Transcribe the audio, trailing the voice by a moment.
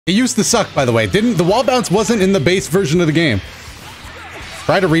It used to suck, by the way. The wall bounce wasn't in the base version of the game.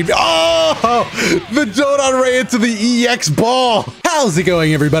 Try to read. Oh, the Donut ran into the EX ball. How's it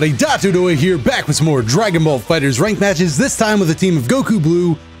going, everybody? Dotodoya here, back with some more Dragonball FighterZ ranked matches, this time with a team of Goku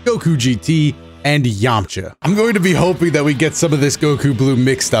Blue, Goku Gt, and Yamcha. I'm going to be hoping that we get some of this Goku Blue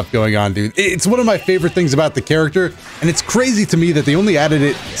mix stuff going on, dude. It's one of my favorite things about the character, and it's crazy to me that they only added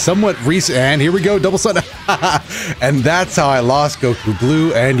it somewhat recent. And here we go, double sun. And that's how I lost Goku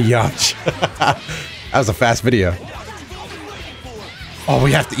Blue and Yamcha. That was a fast video. Oh,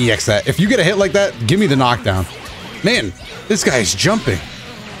 we have to EX that. If you get a hit like that, give me the knockdown. Man, this guy is jumping.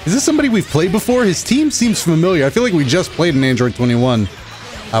 Is this somebody we've played before? His team seems familiar. I feel like we just played an Android 21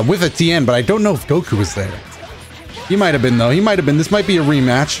 with a TN, but I don't know if Goku was there. He might have been, though. He might have been. This might be a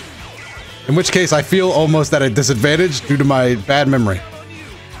rematch. In which case, I feel almost at a disadvantage due to my bad memory.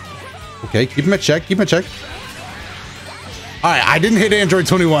 Okay, keep him at check. Keep him at check. All right, I didn't hit Android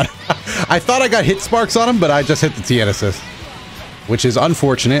 21. I thought I got hit sparks on him, but I just hit the TN assist, which is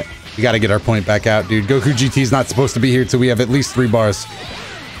unfortunate. We got to get our point back out, dude. Goku GT is not supposed to be here till we have at least 3 bars.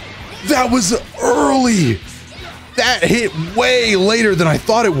 That was early. That hit way later than I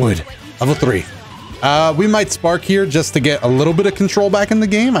thought it would. Level 3. We might spark here just to get a little bit of control back in the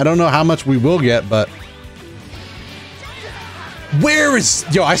game. I don't know how much we will get, but... Where is...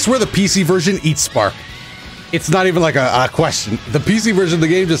 Yo, I swear the PC version eats spark. It's not even like a question. The PC version of the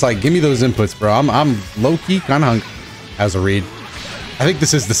game just like, give me those inputs, bro. I'm low-key kind of hungry. How's a read? I think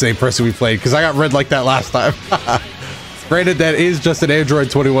this is the same person we played, because I got red like that last time. Granted, that is just an Android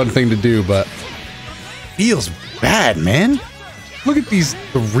 21 thing to do, but... Feels bad, man. Look at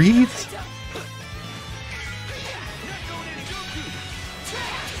the reads.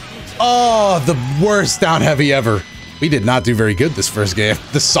 Oh, the worst down heavy ever. We did not do very good this first game.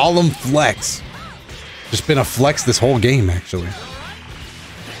 The solemn flex. Just been a flex this whole game, actually.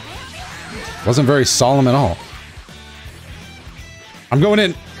 Wasn't very solemn at all. I'm going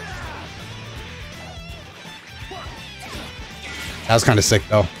in. That was kind of sick,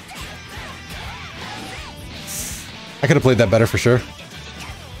 though. I could have played that better for sure.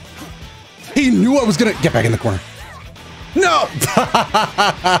 He knew I was gonna get back in the corner. No!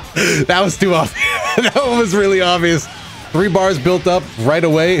 That was too obvious. That one was really obvious. 3 bars built up right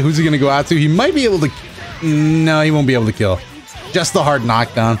away. Who's he gonna go out to? He might be able to... No, he won't be able to kill. Just the hard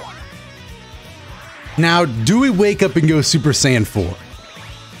knockdown. Now, do we wake up and go Super Saiyan 4?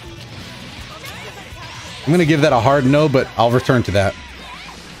 I'm gonna give that a hard no, but I'll return to that.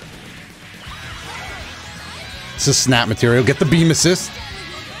 This is snap material. Get the beam assist.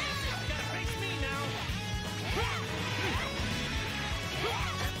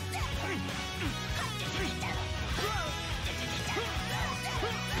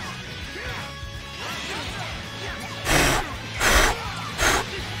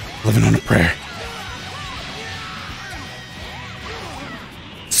 Living on a prayer.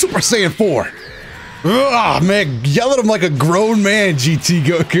 Super Saiyan 4. Ah, man, yell at him like a grown man, GT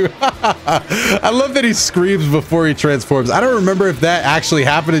Goku. I love that he screams before he transforms. I don't remember if that actually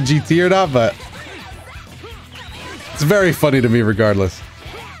happened in GT or not, but it's very funny to me regardless.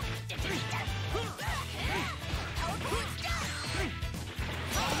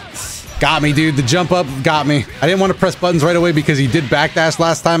 Got me, dude. The jump up got me. I didn't want to press buttons right away because he did backdash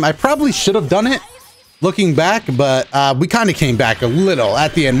last time. I probably should have done it looking back, but we kind of came back a little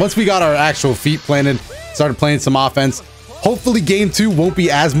at the end. Once we got our actual feet planted, started playing some offense. Hopefully game 2 won't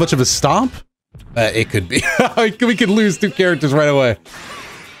be as much of a stomp. It could be. We could lose 2 characters right away.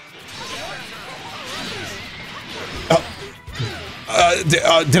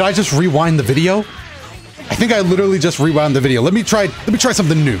 Did I just rewind the video? I think I literally just rewound the video. Let me try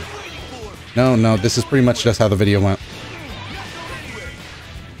something new. No, this is pretty much just how the video went.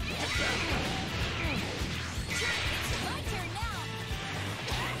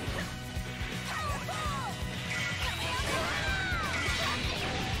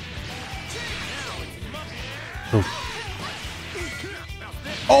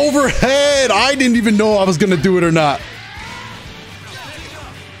 Overhead! I didn't even know I was gonna do it or not.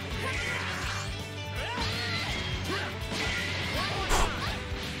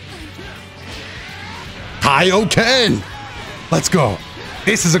 Kaioken! Let's go.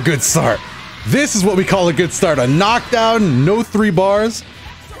 This is a good start. This is what we call a good start. A knockdown, no 3 bars.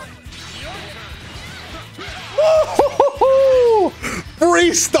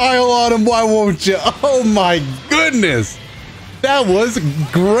 Freestyle on him, why won't you? Oh my goodness. That was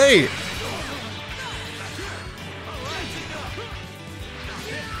great.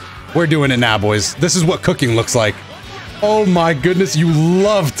 We're doing it now, boys. This is what cooking looks like. Oh my goodness, you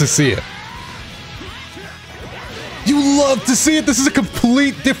love to see it. You You love to see it. This is a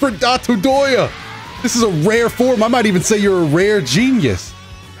complete different Dotodoya. This is a rare form. I might even say you're a rare genius.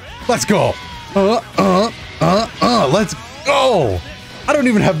 Let's go. Let's go. I don't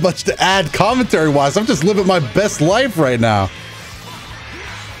even have much to add commentary-wise. I'm just living my best life right now.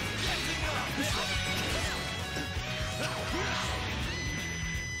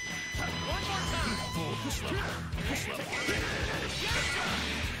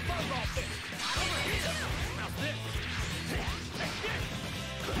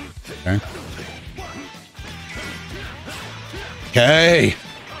 Okay. Okay.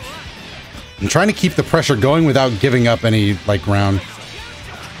 I'm trying to keep the pressure going without giving up any, like, ground.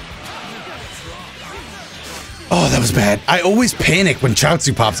 Oh, that was bad. I always panic when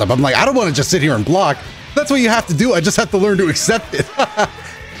Chaozu pops up. I'm like, I don't want to just sit here and block. That's what you have to do. I just have to learn to accept it.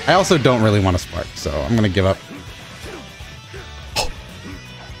 I also don't really want to spark, so I'm going to give up.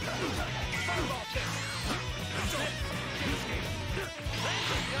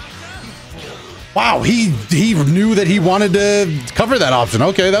 Wow, he knew that he wanted to cover that option.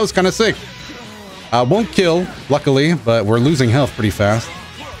 Okay, that was kind of sick. Won't kill, luckily, but we're losing health pretty fast.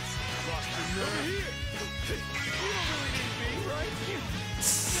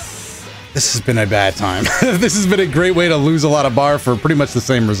 This has been a bad time. This has been a great way to lose a lot of bar for pretty much the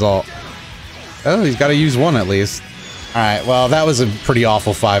same result. Oh, he's got to use one at least. All right, well, that was a pretty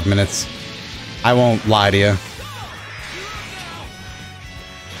awful 5 minutes. I won't lie to you.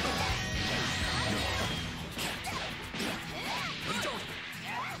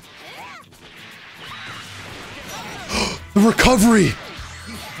 The recovery!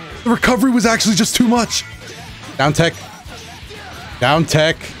 The recovery was actually just too much. Down tech. Down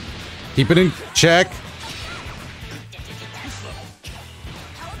tech. Keep it in check.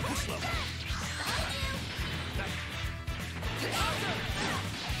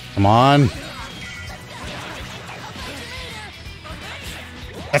 Come on.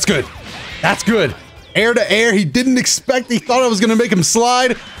 That's good. That's good. Air to air. He didn't expect. He thought I was going to make him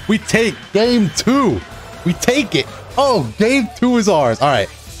slide. We take game 2. We take it. Oh, game 2 is ours. All right.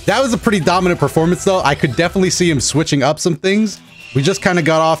 That was a pretty dominant performance, though. I could definitely see him switching up some things. We just kind of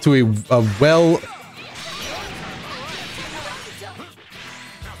got off to a well...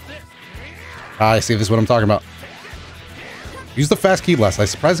 I see, this is what I'm talking about. Use the fast key less. I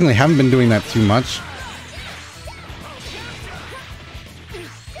surprisingly haven't been doing that too much.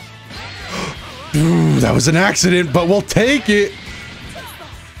 Ooh, that was an accident, but we'll take it.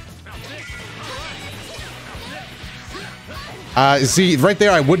 See, right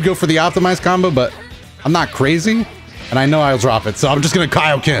there, I would go for the optimized combo, but I'm not crazy, and I know I'll drop it, so I'm just gonna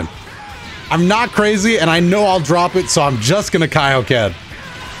Kaioken. I'm not crazy, and I know I'll drop it, so I'm just gonna Kaioken.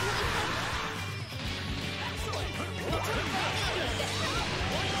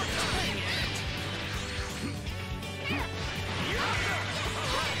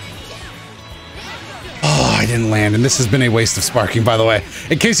 I didn't land, and this has been a waste of sparking, by the way.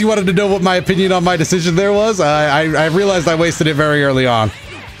 In case you wanted to know what my opinion on my decision there was, I realized I wasted it very early on.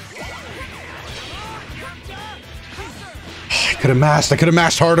 I could have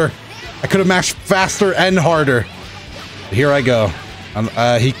mashed harder. I could have mashed faster and harder. But here I go.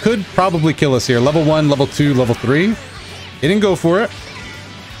 He could probably kill us here. Level 1, level 2, level 3. He didn't go for it.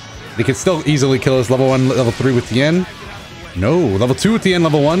 He could still easily kill us. Level 1, level 3 with the N. No, level 2 with the N,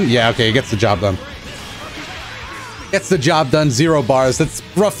 level 1. Yeah, okay, he gets the job done. Gets the job done, 0 bars. That's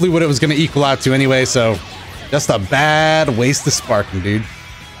roughly what it was going to equal out to anyway, so just a bad waste of sparking, dude.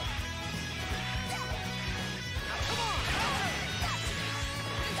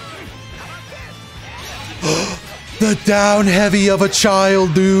 The down heavy of a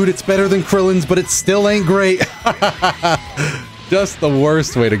child, dude. It's better than Krillin's, but it still ain't great. Just the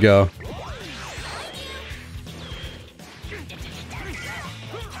worst way to go.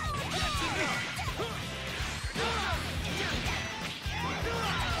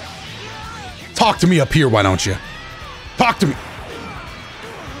 Talk to me up here, why don't you? Talk to me.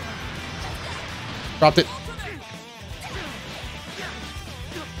 Dropped it.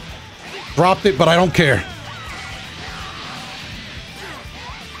 Dropped it, but I don't care.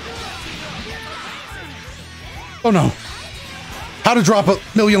 Oh no. How to drop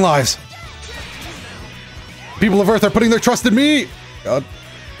 1,000,000 lives. People of Earth are putting their trust in me. God.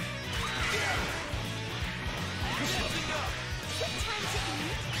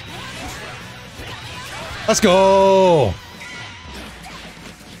 Let's go!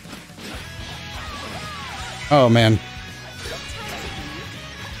 Oh, man.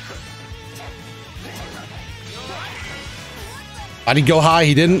 Did he go high?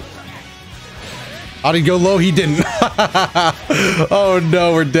 He didn't. How did he go low? He didn't. Oh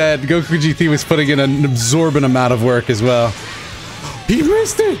no, we're dead. Goku GT was putting in an absorbent amount of work as well. He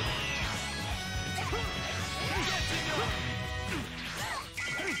missed it.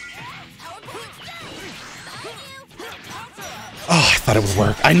 Oh, I thought it would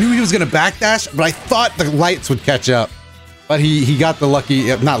work. I knew he was going to backdash, but I thought the lights would catch up. But he got the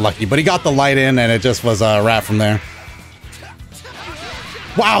lucky, not lucky, but he got the light in, and it just was a wrap from there.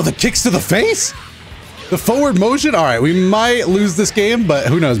 Wow, the kicks to the face? The forward motion? All right, we might lose this game, but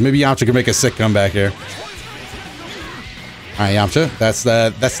who knows? Maybe Yamcha can make a sick comeback here. All right, Yamcha,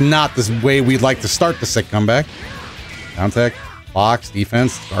 that's not the way we'd like to start the sick comeback. Down tech, box,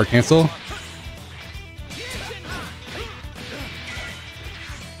 defense, guard cancel.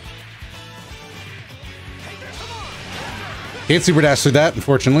 Can't super dash through that,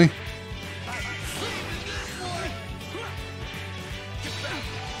 unfortunately.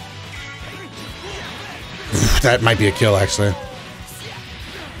 That might be a kill, actually.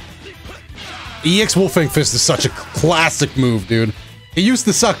 EX Wolfang Fist is such a classic move, dude. It used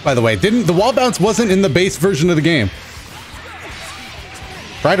to suck, by the way. The wall bounce wasn't in the base version of the game.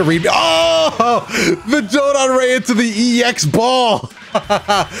 Try to read. Oh! The Jodan Ray into the EX ball!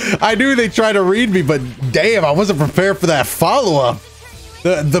 I knew they tried to read me, but damn, I wasn't prepared for that follow-up.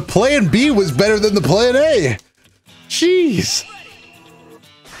 The plan B was better than the plan A. Jeez.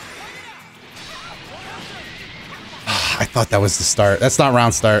 I thought that was the start. That's not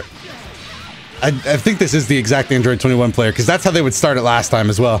round start. I think this is the exact Android 21 player, because that's how they would start it last time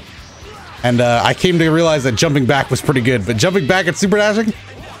as well. And I came to realize that jumping back was pretty good, but jumping back at super dashing,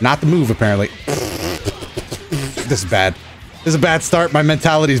 not the move, apparently. This is bad. This is a bad start. My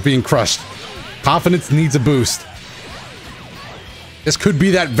mentality is being crushed. Confidence needs a boost. This could be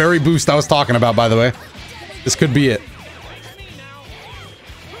that very boost I was talking about, by the way. This could be it.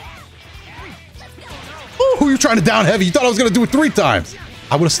 Oh, you're trying to down heavy. You thought I was going to do it 3 times.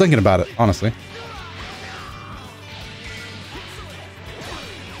 I was thinking about it, honestly.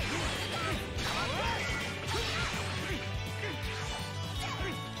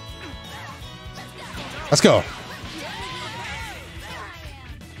 Let's go.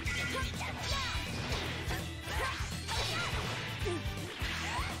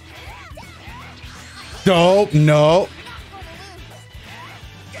 No, no.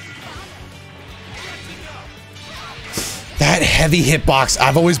 That heavy hitbox.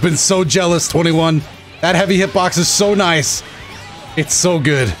 I've always been so jealous, 21. That heavy hitbox is so nice. It's so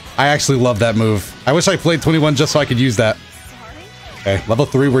good. I actually love that move. I wish I played 21 just so I could use that. Okay, level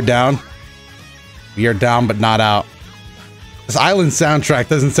 3, we're down. We are down, but not out. This island soundtrack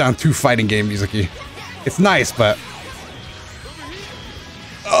doesn't sound too fighting game music-y. It's nice, but...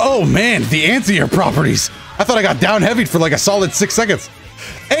 Oh, man, the anti-air properties. I thought I got down heavy for like a solid 6 seconds.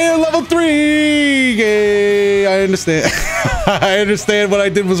 And level 3! Yay, I understand. I understand what I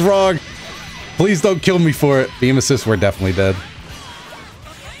did was wrong. Please don't kill me for it. Beam assist, we're definitely dead.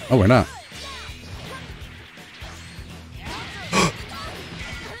 Oh, we're not.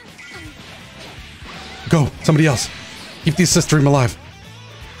 Go, somebody else. Keep the assist stream alive.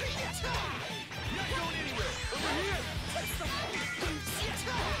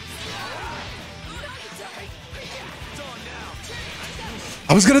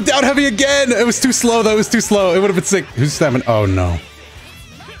 I was gonna down heavy again! It was too slow, though. It was too slow. It would have been sick. Who's stabbing? Oh, no.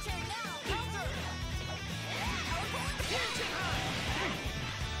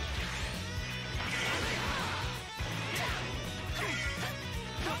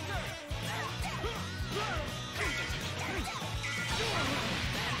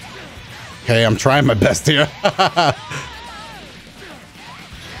 Okay, I'm trying my best here.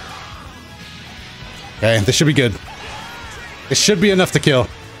 Okay, this should be good. It should be enough to kill.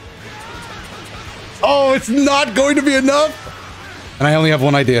 Oh, it's not going to be enough! And I only have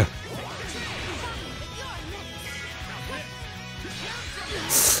one idea.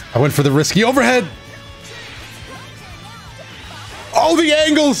 I went for the risky overhead! Oh, the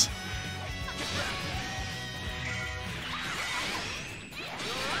angles!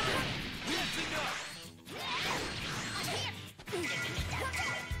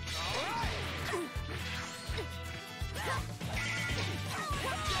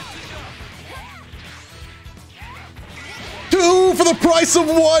 For the price of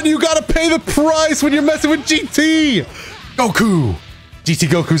 1, you gotta pay the price when you're messing with GT! Goku! GT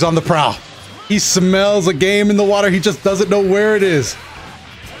Goku's on the prowl. He smells a game in the water, he just doesn't know where it is.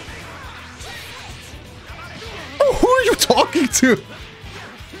 Oh, who are you talking to?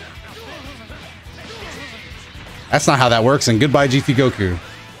 That's not how that works, and goodbye GT Goku.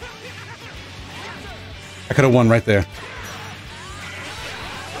 I could have won right there.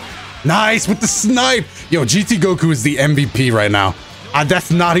 Nice with the snipe. Yo, GT Goku is the MVP right now.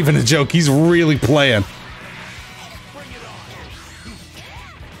 That's not even a joke. He's really playing.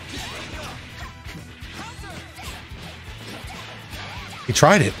 He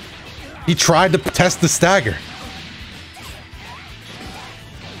tried it. He tried to test the stagger.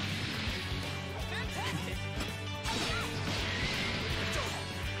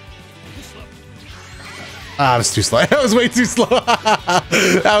 Ah, I was too slow. That was way too slow.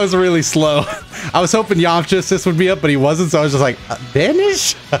 That was really slow. I was hoping Yamcha assist would be up, but he wasn't, so I was just like,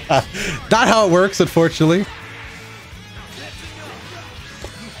 vanish? Not how it works, unfortunately.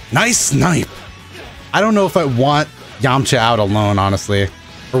 Nice snipe. I don't know if I want Yamcha out alone, honestly.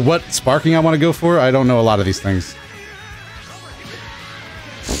 For what sparking I want to go for, I don't know a lot of these things.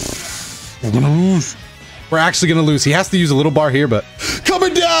 We're gonna lose. We're actually gonna lose. He has to use a little bar here, but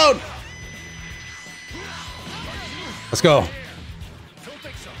coming down. Let's go.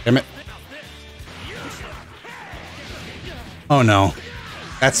 Damn it. Oh no.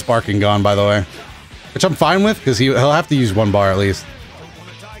 That's sparking gone, by the way. Which I'm fine with, because he'll have to use 1 bar at least.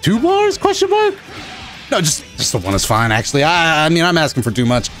 2 bars? Question mark? No, just the 1 is fine, actually. I mean, I'm asking for too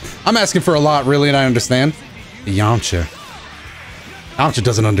much. I'm asking for a lot, really, and I understand. Yamcha. Yamcha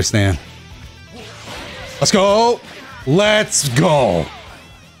doesn't understand. Let's go. Let's go.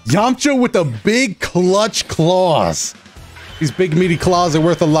 Yamcha with the big clutch claws. These big meaty claws are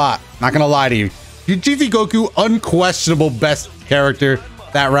worth a lot. Not gonna lie to you. GT Goku, unquestionable best character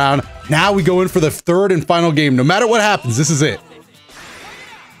that round. Now we go in for the 3rd and final game. No matter what happens, this is it.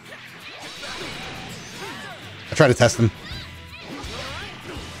 I tried to test him.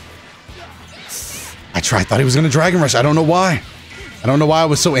 Thought he was gonna Dragon Rush. I don't know why. I don't know why I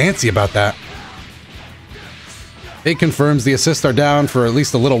was so antsy about that. It confirms the assists are down for at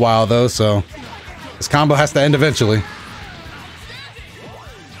least a little while though, so this combo has to end eventually.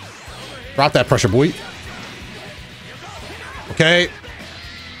 Drop that pressure, boy. Okay.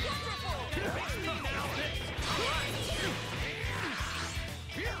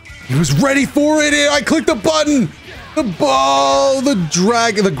 He was ready for it. I clicked the button. The ball,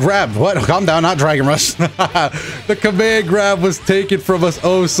 the grab. What? Calm down, not Dragon Rush. The command grab was taken from us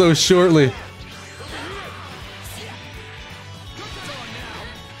oh so shortly.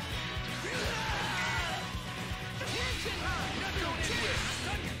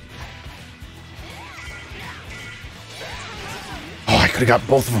 Oh, I could have got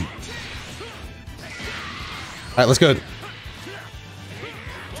both of them. All right, let's go.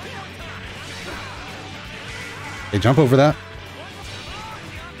 Hey, jump over that.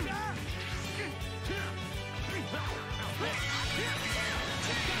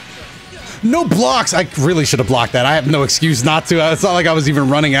 No blocks. I really should have blocked that. I have no excuse not to. It's not like I was even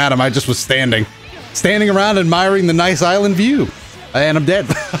running at him. I just was standing around admiring the nice island view. And I'm dead.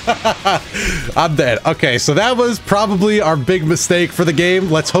 I'm dead. Okay, so that was probably our big mistake for the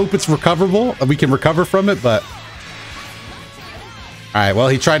game. Let's hope it's recoverable. We can recover from it, but... All right, well,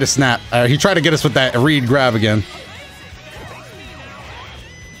 he tried to snap. He tried to get us with that read grab again.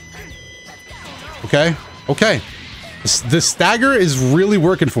 Okay, okay. The stagger is really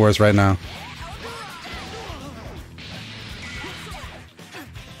working for us right now.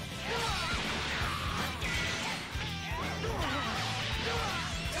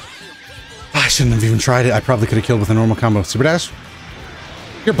 I shouldn't have even tried it. I probably could have killed with a normal combo. Super dash?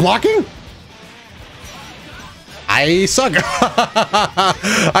 You're blocking? I suck.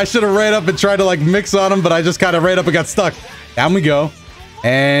 I should have ran up and tried to like mix on him, but I just kind of ran up and got stuck. Down we go.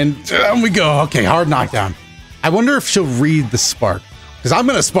 And down we go. Okay, hard knockdown. I wonder if she'll read the spark. Because I'm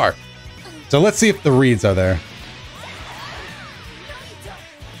going to spark. So let's see if the reads are there.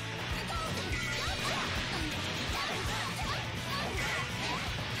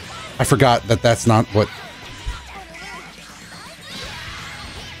 I forgot that that's not what...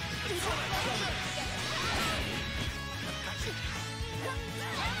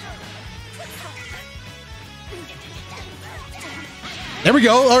 There we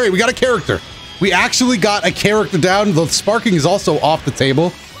go. All right, we got a character. We actually got a character down. The sparking is also off the table.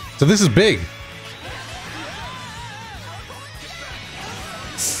 So this is big.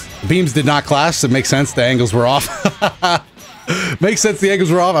 Beams did not clash. So it makes sense. The angles were off. Makes sense. The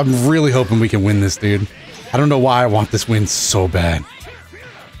angles were off. I'm really hoping we can win this, dude. I don't know why I want this win so bad.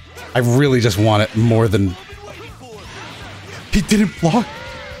 I really just want it more than... He didn't block.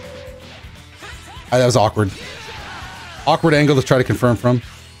 That was awkward. Awkward angle to try to confirm from.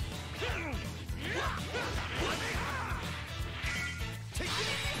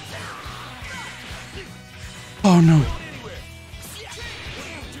 Oh no.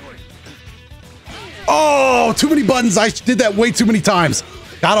 Oh, too many buttons. I did that way too many times.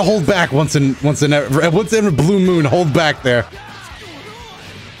 Gotta hold back once in a blue moon. Hold back there.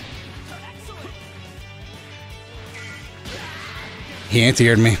 He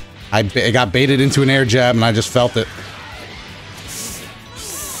anti-aired me. I got baited into an air jab and I just felt it.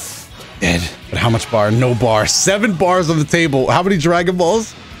 Dead. But how much bar? No bar. 7 bars on the table. How many Dragon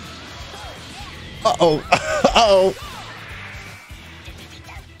Balls? Uh-oh. Uh-oh.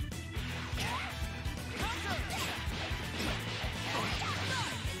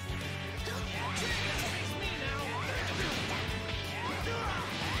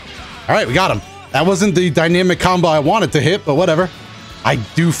 All right, we got him. That wasn't the dynamic combo I wanted to hit, but whatever. I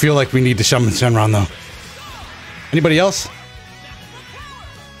do feel like we need to summon Shenron, though. Anybody else?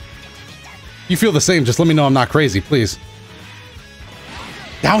 You feel the same, just let me know I'm not crazy, please.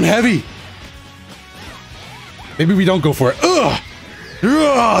 Down heavy! Maybe we don't go for it. Ugh!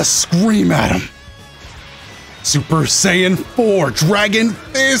 Ugh! Scream at him! Super Saiyan 4, Dragon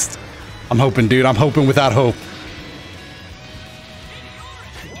Fist! I'm hoping, dude. I'm hoping without hope.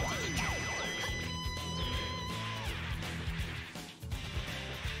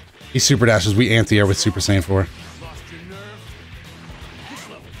 He super dashes, we anti-air with Super Saiyan 4.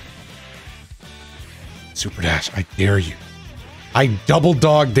 Super dash, I dare you. I double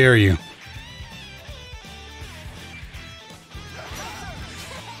dog dare you.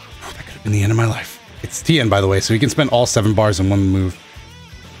 Oh, that could have been the end of my life. It's TN, by the way, so he can spend all 7 bars in one move.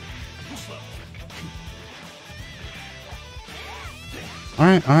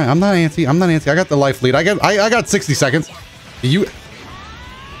 Alright, I'm not anti. I got the life lead. I got 60 seconds. You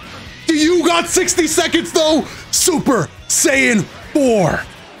got 60 seconds though! Super Saiyan 4!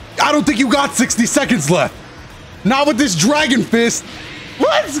 I don't think you got 60 seconds left. Not with this Dragon Fist.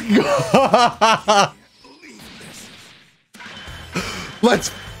 Let's go!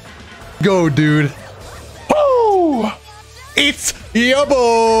 Let's go, dude. Woo! It's your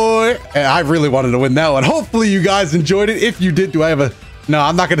boy! And I really wanted to win that one. Hopefully you guys enjoyed it. If you did, do I have a... No,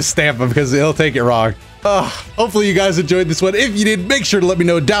 I'm not going to stamp him because he'll take it wrong. Hopefully you guys enjoyed this one. If you did, make sure to let me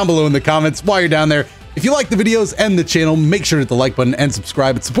know down below in the comments while you're down there. If you like the videos and the channel, make sure to hit the like button and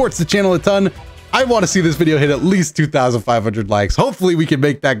subscribe. It supports the channel a ton. I want to see this video hit at least 2,500 likes. Hopefully we can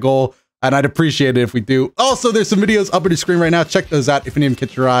make that goal, and I'd appreciate it if we do. Also, there's some videos up on your screen right now. Check those out if any of them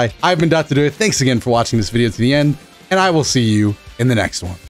catch your eye. I've been Dotodoya. Thanks again for watching this video to the end, and I will see you in the next one.